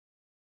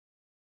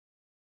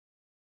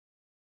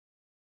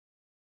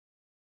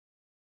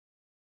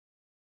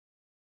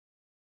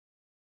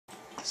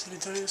San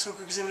Antonio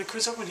Soccer Examiner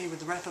Chris Hockman here with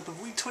the wrap-up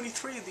of Week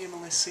 23 of the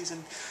MLS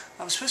season.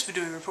 I was supposed to be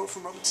doing a report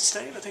from Robertson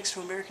Stadium, but thanks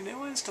to American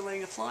Airlines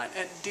delaying a flight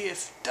at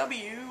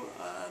DFW,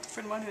 the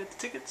friend of mine who had the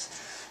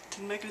tickets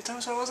didn't make it in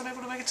time, so I wasn't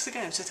able to make it to the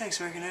game. So thanks,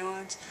 American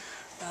Airlines.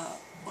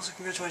 Also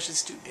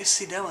congratulations to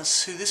SC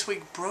Dallas, who this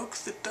week broke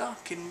the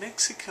duck in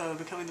Mexico,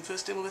 becoming the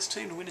first MLS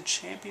team to win a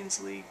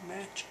Champions League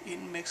match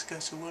in Mexico.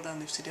 So well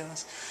done, FC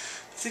Dallas.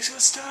 Things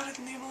got started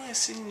in the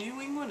MLS in New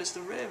England as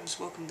the Revs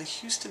welcomed the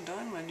Houston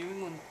Dynamo. New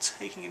England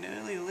taking an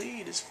early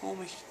lead as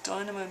former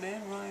Dynamo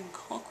man Ryan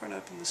Cochran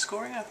opened the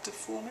scoring after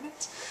 4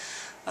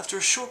 minutes. After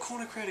a short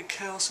corner created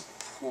chaos,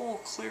 a poor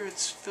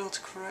clearance fell to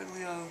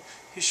Caraglio.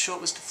 His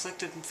shot was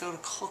deflected and fell to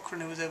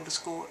Cochran, who was able to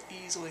score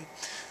easily.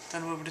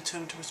 Dynamo were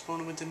determined to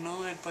respond and were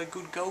denied by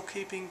good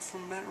goalkeeping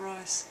from Matt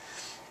Rice.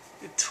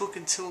 It took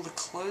until the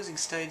closing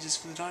stages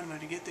for the Dynamo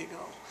to get their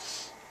goal.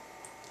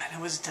 And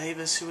it was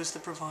Davis who was the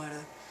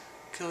provider,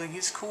 killing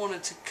his corner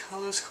to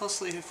Carlos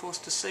Costley, who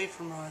forced a save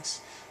from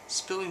Rice,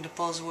 spilling to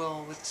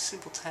Boswell with a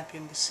simple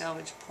tap-in to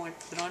salvage a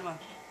point for the Dynamo.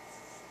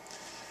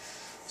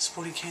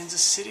 Sporting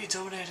Kansas City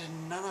dominated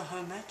another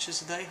home match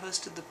as they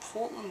hosted the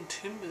Portland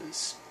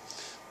Timbers.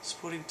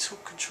 Sporting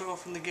took control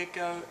from the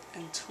get-go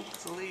and took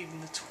the lead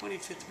in the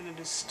 25th minute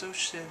as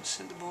Stochev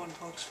sent the ball in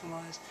box from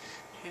eyes.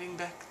 Heading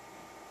back,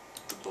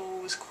 the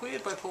ball was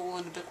cleared by Paul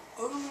Wallander, but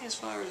only as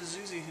far as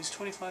Zuzi, whose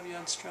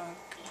 25-yard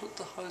strike put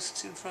the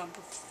hosts in front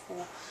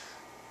before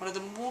one of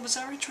the more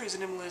bizarre entries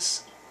in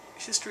MLS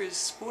history as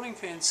Sporting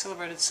fans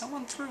celebrated.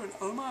 Someone threw an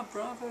Omar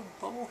Bravo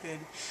bobblehead,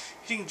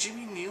 hitting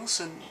Jimmy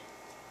Nielsen,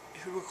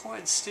 who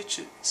required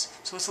stitches.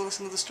 So what's the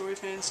lesson of the story,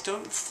 fans?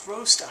 Don't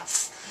throw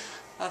stuff.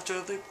 After a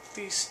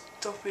lengthy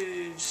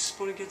stoppage,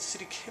 Sporting Kansas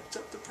City kept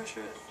up the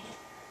pressure,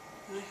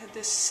 and they had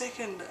their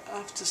second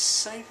after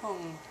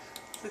Sapong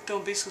flicked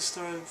on Bissell's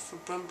throw for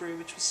Bunbury,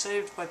 which was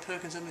saved by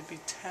Perkins, only to be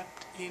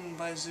tapped in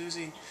by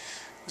Zuzi.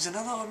 It was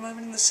another odd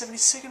moment in the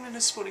 72nd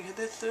minute. Sporting had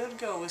their third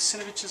goal as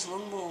Sinovic's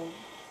long ball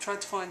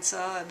tried to find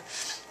Saad,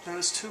 but it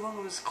was too long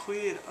and was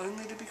cleared,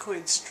 only to be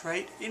cleared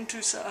straight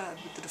into Saad,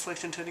 with the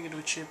deflection turning into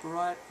a chip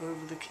right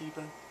over the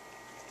keeper.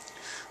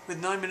 With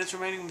 9 minutes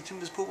remaining, the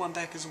Timbers put one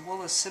back as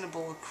Wallace sent a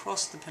ball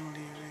across the penalty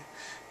area.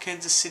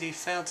 Kansas City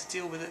failed to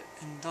deal with it,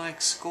 and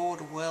Dyke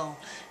scored well.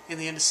 In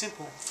the end, a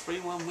simple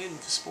 3-1 win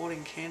for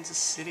Sporting Kansas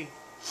City.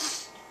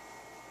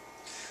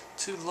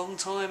 Two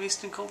long-time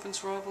Eastern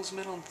Conference rivals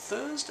met on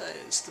Thursday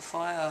as the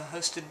Fire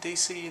hosted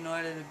DC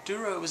United.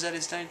 Duro was at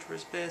his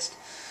dangerous best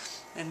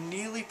and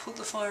nearly put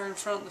the Fire in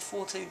front in the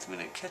 14th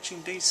minute,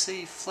 catching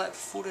DC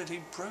flat-footed. He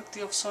broke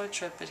the offside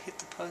trap but hit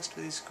the post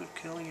with his good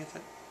curling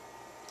effort.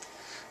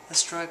 A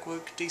strike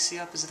woke DC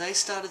up as they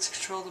started to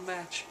control the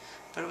match,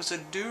 but it was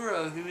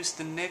Aduro who missed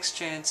the next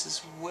chance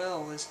as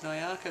well as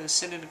Nyarko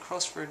sent it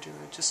across for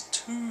Aduro, just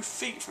 2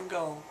 feet from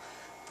goal,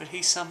 but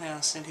he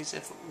somehow sent his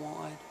effort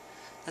wide.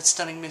 That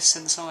stunning miss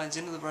sent the sides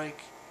into the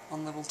break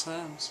on level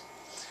terms.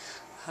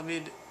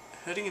 Hamid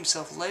hurting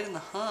himself late in the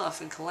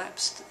half and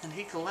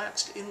he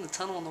collapsed in the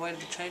tunnel on the way to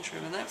the change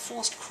room, and that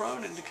forced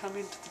Cronin to come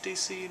into the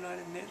DC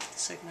United net for the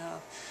second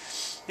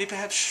half. He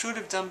perhaps should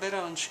have done better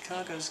on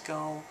Chicago's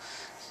goal.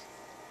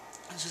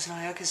 Just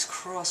Nyarko's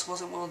cross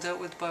wasn't well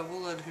dealt with by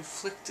Woolard, who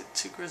flicked it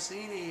to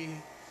Grazzini,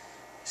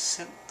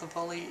 sent the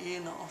volley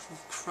in off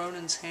of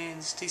Cronin's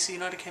hands. DC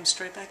United came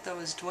straight back though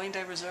as Dwayne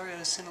De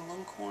Rosario sent a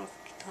long corner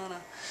for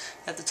Quintana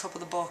at the top of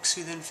the box,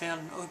 who then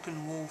found an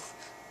open Wolf,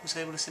 who was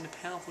able to send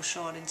a powerful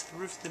shot into the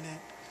roof of the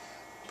net.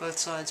 Both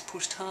sides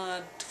pushed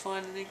hard to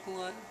find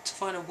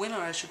a winner,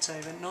 I should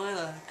say, but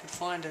neither could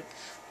find it.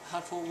 A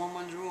hard-fought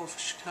 1-1 draw for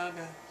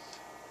Chicago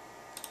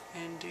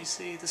and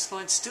DC. The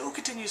slide still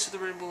continues for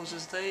the Red Bulls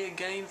as they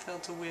again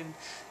failed to win,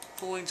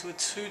 falling to a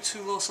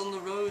 2-2 loss on the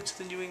road to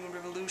the New England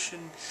Revolution.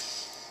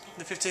 In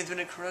the 15th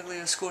minute,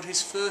 Caraglio scored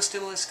his first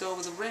MLS goal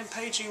with a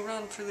rampaging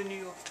run through the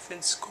New York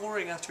defence,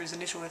 scoring after his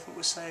initial effort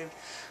was saved.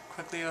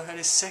 Caraglio had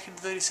his second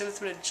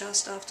 37th minute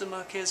just after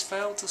Marquez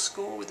failed to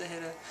score with a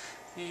header.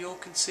 New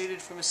York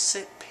conceded from a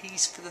set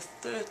piece for the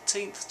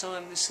 13th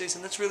time this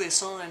season. That's really a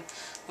sign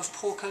of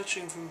poor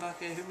coaching from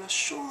Bucket, who must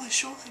surely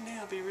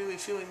now be really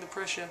feeling the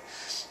pressure.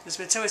 As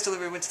Mateo's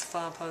delivery went to the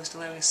far post,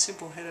 allowing a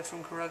simple header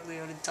from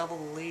Caraglio to double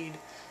the lead.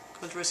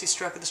 Controversy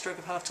struck at the stroke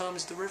of half-time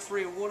as the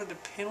referee awarded a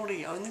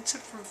penalty, only to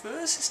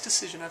reverse his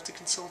decision after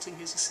consulting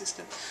his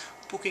assistant,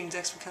 booking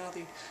Dax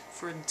McCarthy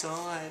for a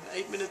dive.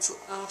 8 minutes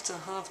after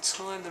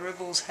half-time, the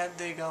Rebels had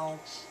their goal.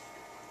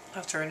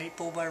 After a neat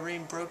ball by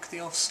Ream broke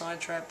the offside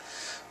trap,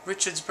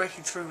 Richards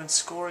breaking through and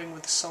scoring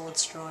with a solid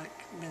strike.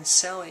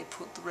 Mansally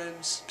put the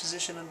Revs'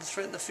 position under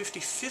threat in the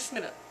 55th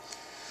minute,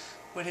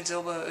 when his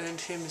elbow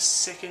earned him his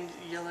second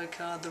yellow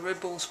card. The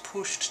Red Bulls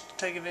pushed to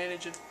take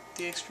advantage of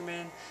the extra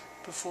man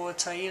before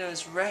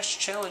Taino's rash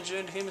challenge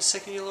earned him a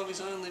second yellow of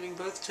his own, leaving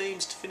both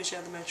teams to finish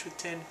out the match with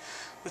 10.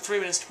 With 3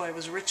 minutes to play, it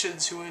was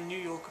Richards who earned New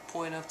York a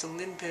point after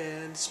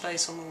Lindper earned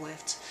space on the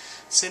left,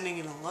 sending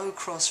in a low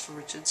cross for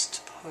Richards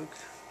to poke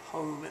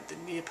home at the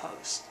near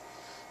post.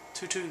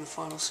 2-2 the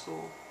final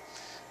score.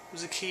 It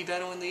was a key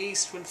battle in the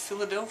East when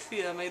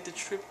Philadelphia made the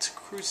trip to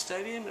Crew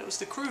Stadium, and it was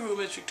the Crew who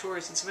emerged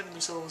victorious and cemented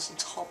themselves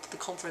atop the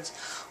conference,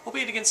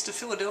 albeit against a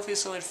Philadelphia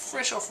side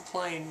fresh off the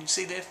plane. You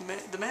see,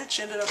 the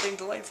match ended up being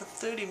delayed for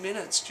 30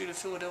 minutes due to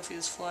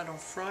Philadelphia's flight on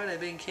Friday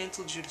being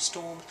cancelled due to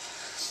storm.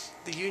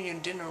 The Union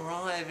didn't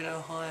arrive in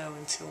Ohio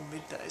until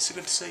midday, so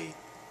good to see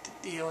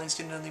the airlines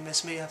didn't only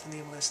mess me up in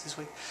the MLS this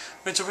week.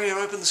 Renteria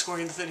opened the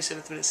scoring in the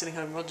 37th minute, sending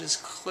home Rogers'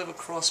 clever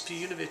cross.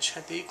 Pjunovic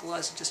had the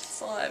equaliser just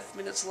 5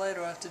 minutes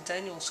later after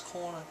Daniel's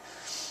corner.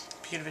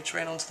 Pjunovic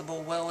ran onto the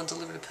ball well and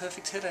delivered a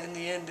perfect header. In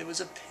the end, it was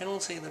a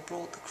penalty that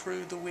brought the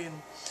Crew the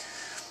win.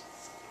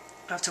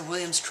 After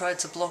Williams tried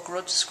to block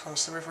Rogers'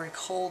 cross, the referee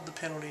called the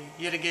penalty.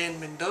 Yet again,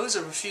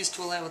 Mendoza refused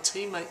to allow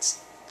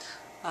teammates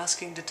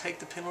asking to take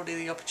the penalty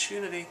the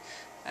opportunity,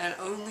 and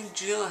only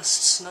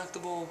just snuck the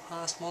ball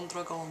past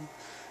Mondragon,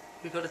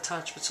 who got a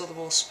touch but saw the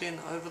ball spin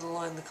over the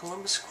line. The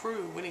Columbus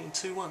Crew winning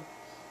 2-1.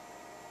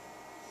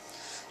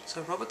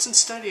 So Robertson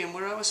Stadium,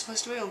 where I was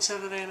supposed to be on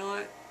Saturday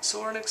night,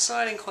 saw an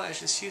exciting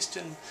clash as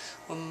Houston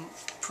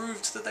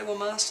proved that they were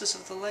masters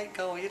of the late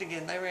goal yet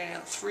again. They ran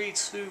out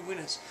 3-2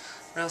 winners.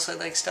 Real Salt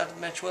Lake started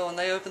the match well, and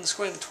they opened the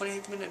scoring in the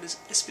 28th minute as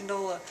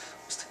Espindola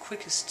was the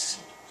quickest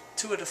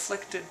to a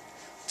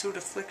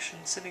deflection,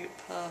 sending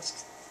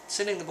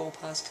the ball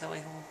past Tally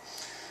Hall.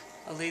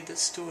 A lead that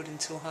stood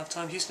until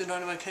half-time. Houston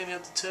Dynamo came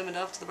out determined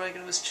after the break,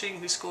 and it was Ching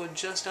who scored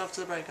just after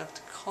the break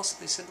after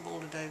costly sent the ball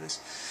to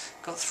Davis.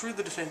 Got through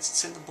the defence and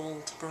sent the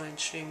ball to Brian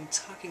Ching,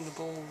 tucking the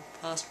ball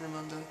past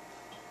Raimondo.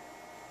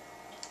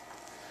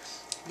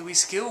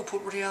 Luis Gill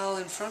put Real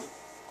in front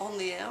on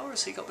the hour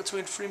as he got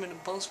between Freeman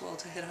and Boswell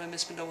to head home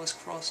Espindola's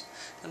cross,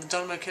 and the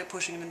Dynamo kept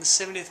pushing, and in the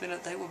 70th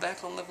minute they were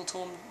back on level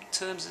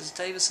terms as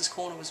Davis's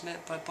corner was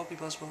met by Bobby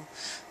Boswell,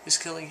 whose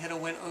curling header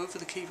went over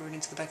the keeper and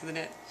into the back of the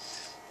net.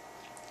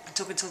 It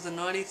took until the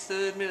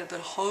 93rd minute, but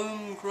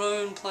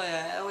homegrown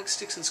player Alex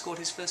Dixon scored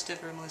his first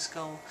ever MLS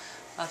goal.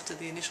 After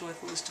the initial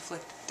effort was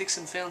deflected,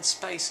 Dixon found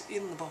space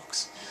in the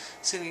box,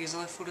 sending his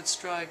left-footed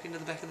strike into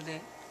the back of the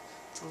net,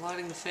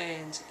 delighting the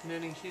fans and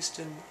earning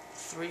Houston a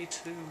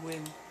 3-2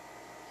 win.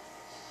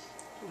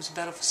 It was a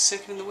battle for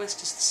second in the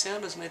West as the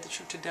Sounders made the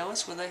trip to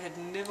Dallas, where they had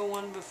never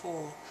won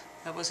before.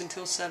 That was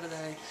until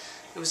Saturday.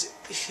 It was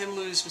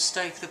Hemlu's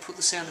mistake that put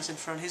the Sounders in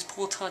front. His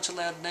poor touch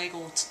allowed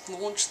Nagel to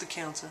launch the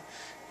counter,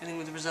 ending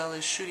with the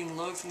Rosales shooting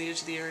low from the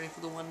edge of the area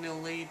for the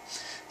 1-0 lead.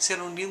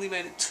 Seattle nearly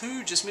made it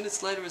 2 just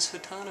minutes later as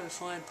Hurtado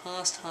fired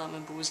past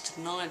Hartman but was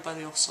denied by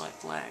the offside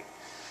flag.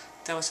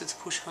 Dallas had to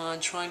push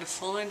hard, trying to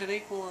find an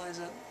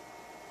equaliser.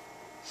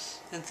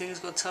 And things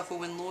got tougher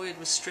when Lloyd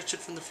was stretchered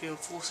from the field,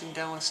 forcing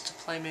Dallas to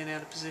play men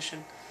out of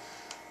position.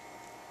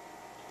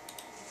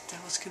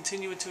 Dallas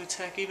continued to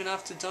attack even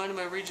after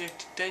Dynamo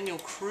rejected Daniel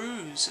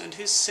Cruz and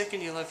his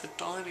second yellow for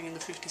diving in the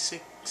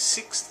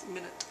 56th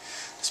minute.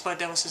 Despite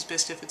Dallas's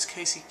best efforts,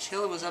 Casey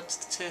Keller was up to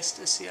the test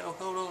as Seattle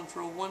held on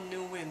for a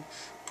 1-0 win,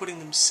 putting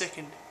them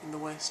second in the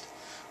West.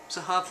 It was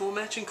a hard-fought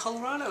match in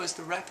Colorado as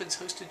the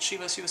Rapids hosted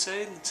Chivas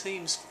USA and the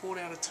teams fought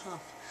out a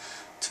tough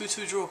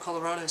 2-2 draw.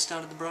 Colorado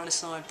started the brighter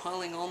side,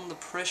 piling on the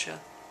pressure.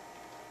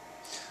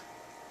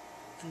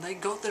 And they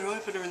got their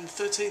opener in the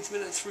 13th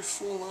minute through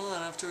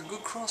Forlan after a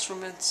good cross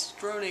from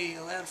Mastroni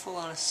allowed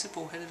Forlan a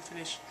simple headed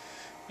finish.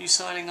 New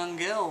signing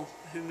Angel,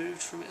 who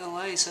moved from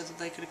LA so that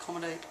they could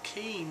accommodate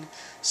Keane,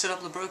 set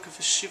up the broker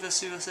for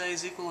Chivas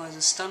USA's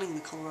equaliser, stunning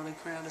the Colorado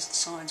crowd as the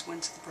sides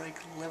went to the break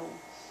level.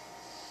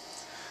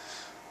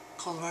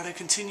 Colorado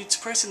continued to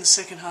press in the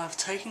second half,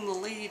 taking the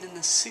lead in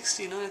the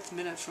 69th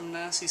minute from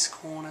Narci's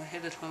corner,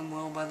 headed home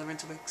well by the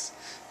Renterbecks,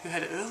 who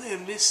had earlier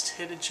missed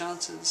headed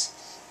chances.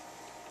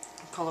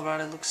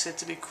 Colorado looked set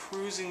to be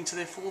cruising to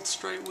their 4th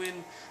straight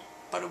win,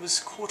 but it was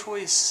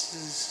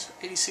Courtois'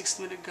 86th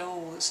minute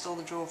goal that stole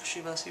the draw for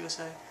Chivas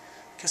USA.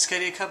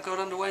 Cascadia Cup got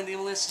underway in the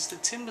MLS as the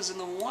Timbers and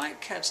the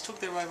Whitecaps took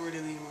their rivalry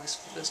to the MLS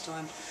for the first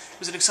time. It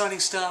was an exciting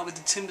start with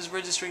the Timbers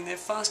registering their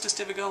fastest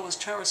ever goal as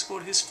Chara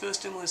scored his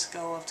first MLS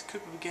goal after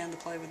Cooper began to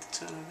play with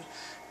the turnover.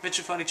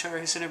 Eventually Chara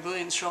who sent a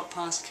brilliant shot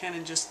past Cannon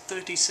in just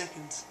 30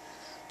 seconds.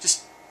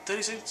 Just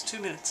 30 seconds, 2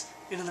 minutes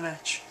into the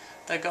match.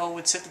 That goal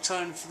would set the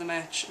tone for the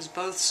match as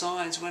both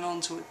sides went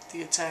on to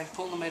the attack.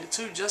 Portland made it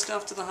 2 just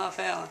after the half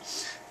hour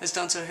as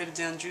Dunto headed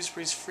down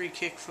Dewsbury's free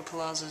kick for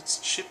Palazzo's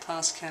chip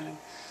past Cannon.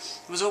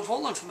 It was all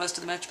Portland for most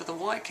of the match, but the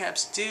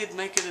Whitecaps did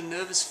make it a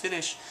nervous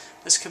finish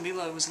as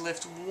Camilo was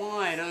left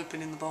wide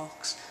open in the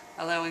box,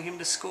 allowing him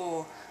to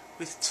score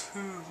with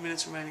 2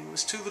 minutes remaining. It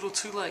was too little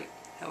too late,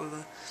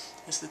 however,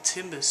 as the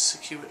Timbers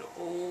secured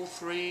all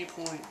 3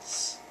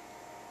 points.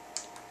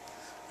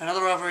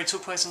 Another rivalry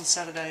took place on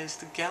Saturday as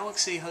the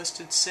Galaxy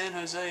hosted San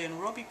Jose in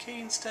Robbie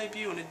Keane's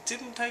debut, and it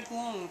didn't take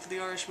long for the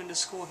Irishman to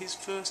score his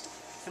first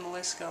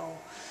MLS goal.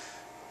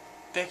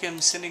 Beckham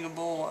sending a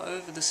ball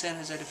over the San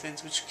Jose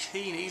defence, which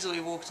Keane easily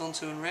walked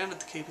onto and rounded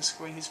the keeper,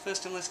 scoring his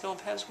first MLS goal,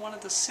 perhaps one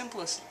of the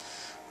simplest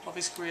of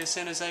his career.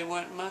 San Jose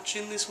weren't much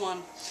in this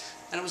one,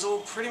 and it was all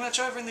pretty much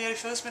over in the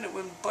 81st minute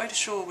when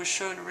Beitashaw was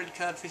shown a red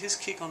card for his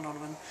kick on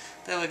Donovan.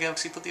 The LA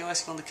Galaxy put the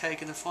icing on the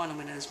cake in the final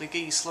minute as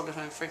McGee slotted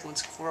home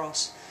Franklin's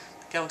cross.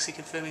 The Galaxy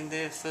confirming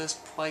their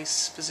first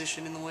place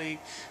position in the league.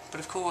 But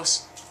of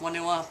course,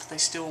 1-0 up, they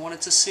still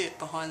wanted to sit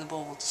behind the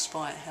ball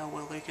despite how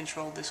well they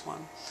controlled this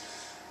one.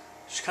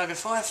 Chicago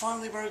Fire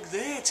finally broke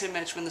their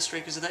 10-match win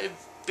streak as they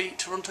beat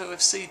Toronto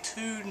FC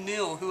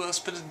 2-0. Who else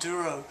but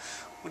Duro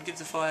would give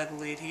the Fire the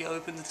lead? He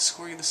opened the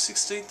scoring in the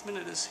 16th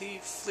minute as he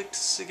flicked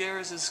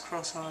Segueras'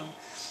 cross home.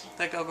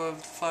 That goal gave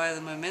the Fire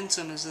the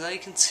momentum as they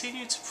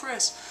continued to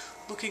press,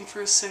 looking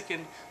for a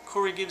second.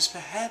 Corey Gibbs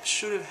perhaps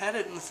should have had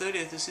it in the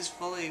 30th as his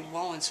volley,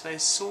 while in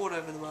space, soared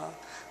over the bar.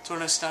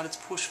 Toronto started to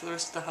push for the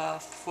rest of the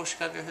half before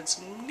Chicago had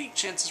some neat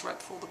chances right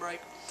before the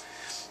break.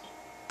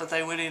 But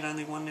they went in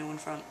only 1-0 in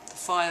front. The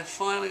Fire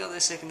finally got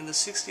their second in the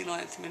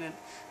 69th minute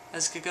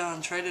as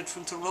Gagan, traded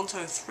from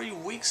Toronto 3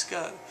 weeks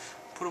ago,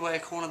 put away a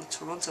corner that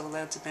Toronto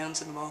allowed to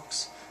bounce in the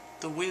box.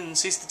 The win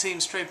sees the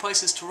teams trade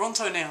places.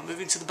 Toronto now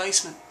moving to the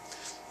basement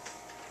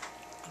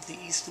of the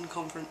Eastern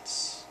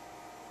Conference.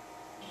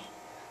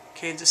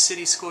 Kansas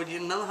City scored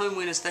yet another home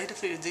win as they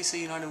defeated DC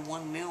United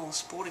 1-0.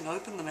 Sporting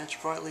opened the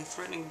match brightly,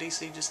 threatening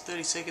DC just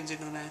 30 seconds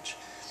into the match.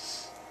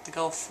 The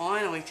goal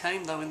finally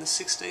came though in the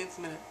 16th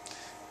minute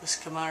as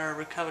Kamara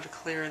recovered a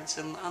clearance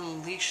and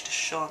unleashed a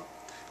shot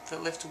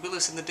that left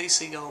Willis in the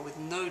DC goal with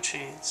no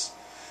chance.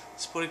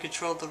 Sporting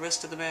controlled the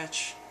rest of the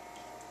match,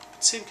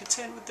 but seemed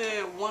content with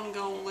their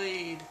 1-goal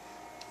lead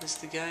as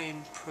the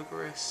game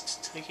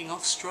progressed, taking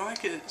off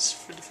strikers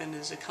for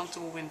defenders. A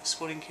comfortable win for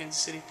Sporting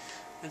Kansas City.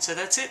 And so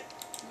that's it.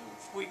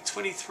 Week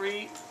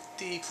 23,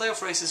 the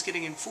playoff race is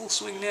getting in full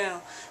swing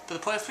now, but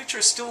the playoff picture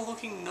is still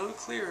looking no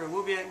clearer.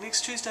 We'll be back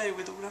next Tuesday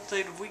with an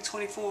update of Week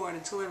 24, and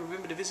until then,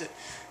 remember to visit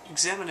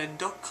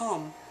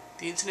examiner.com,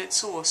 the internet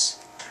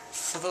source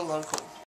for the local.